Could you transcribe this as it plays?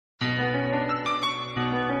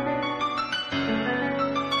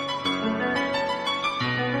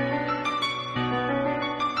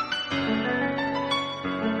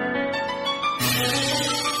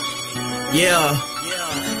Yeah,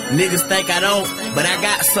 niggas think I don't, but I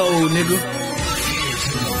got soul, nigga.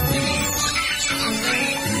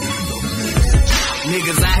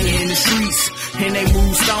 Niggas out here in the streets, and they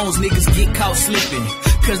move stones, niggas get caught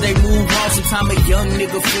slipping. Cause they move wrong, sometimes a young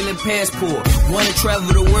nigga feeling passport. Wanna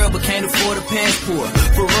travel the world but can't afford a passport.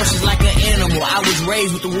 Ferocious like an animal, I was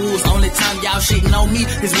raised with the wolves. Only time y'all shitting on me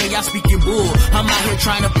is when y'all speaking bull. I'm out here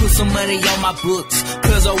trying to put some money on my books,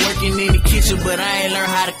 cause I'm working in the kitchen but I ain't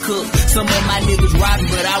learned how to cook. Some of my niggas robbing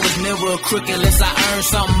but I was never a crook. Unless I earned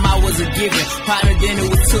something I was a given. Partner then it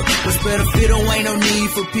was took, but better fit ain't no need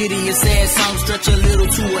for pity. A sad song stretch a little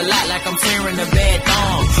to a lot like I'm tearing a bad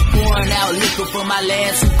thong. Pouring out liquor for my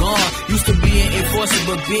last who gone. Used to be an enforcer,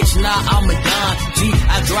 but bitch, nah, I'm a don. G,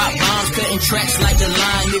 I drop bombs, cutting tracks like the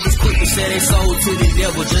line. Niggas quick to sell their soul to the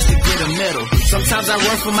devil just to get a medal. Sometimes I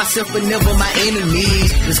run for myself, but never my enemies.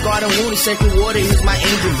 The scarred and wounded, sacred water is my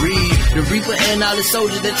injuries. The reaper and all the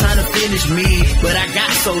soldiers, they're trying to finish me. But I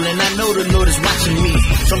got soul and I know the Lord is watching me.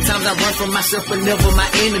 Sometimes I run from myself, but never my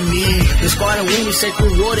enemies. The scarred and wounded,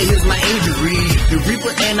 sacred water is my injuries. The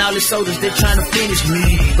reaper and all the soldiers, they're trying to finish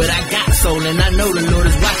me. But I got soul and I know the Lord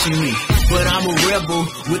is watching me. But I'm a rebel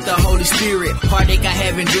with the Holy Spirit. Heartache I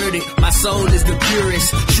have endured it. My soul is the purest.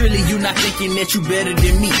 Surely you not thinking that you better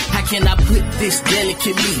than me. How can I put this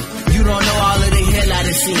delicately? You don't know all of the hell I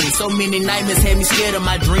done seen. So many nightmares had me scared of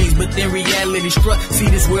my dreams, but then reality struck. See,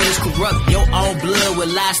 this world is corrupt. Your own blood will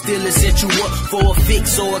lie still and set you up for a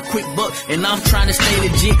fix or a quick buck. And I'm trying to stay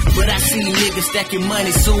legit, but I see niggas stacking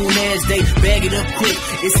money soon as they bag it up quick.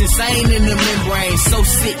 It's insane in the membrane. So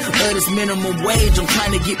sick of this minimum wage. I'm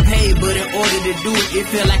trying to get paid, but in order to do it, it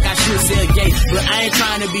feel like I should sell gay. But I ain't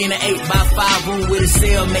trying to be in an 8x5 room with a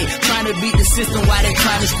cellmate. Trying to beat the system while they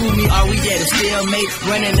trying to screw me. Are we at a stalemate?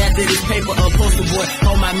 Running after this paper, a poster boy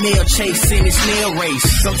on my mail chase in this snail race.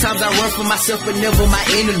 Sometimes I run for myself, but never my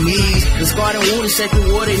enemies. The scarred and wounded, sacred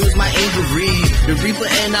water is my injuries. The reaper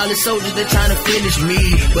and all the soldiers, they're trying to finish me.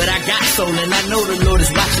 But I got soul and I know the Lord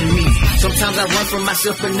is watching me. Sometimes I run from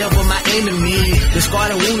myself, but never my enemies. The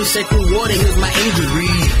scarred and wounded, sacred water is my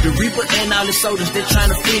injuries. The reaper and all the soldiers, they're trying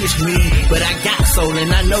to finish me. But I got soul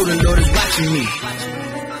and I know the Lord is watching me.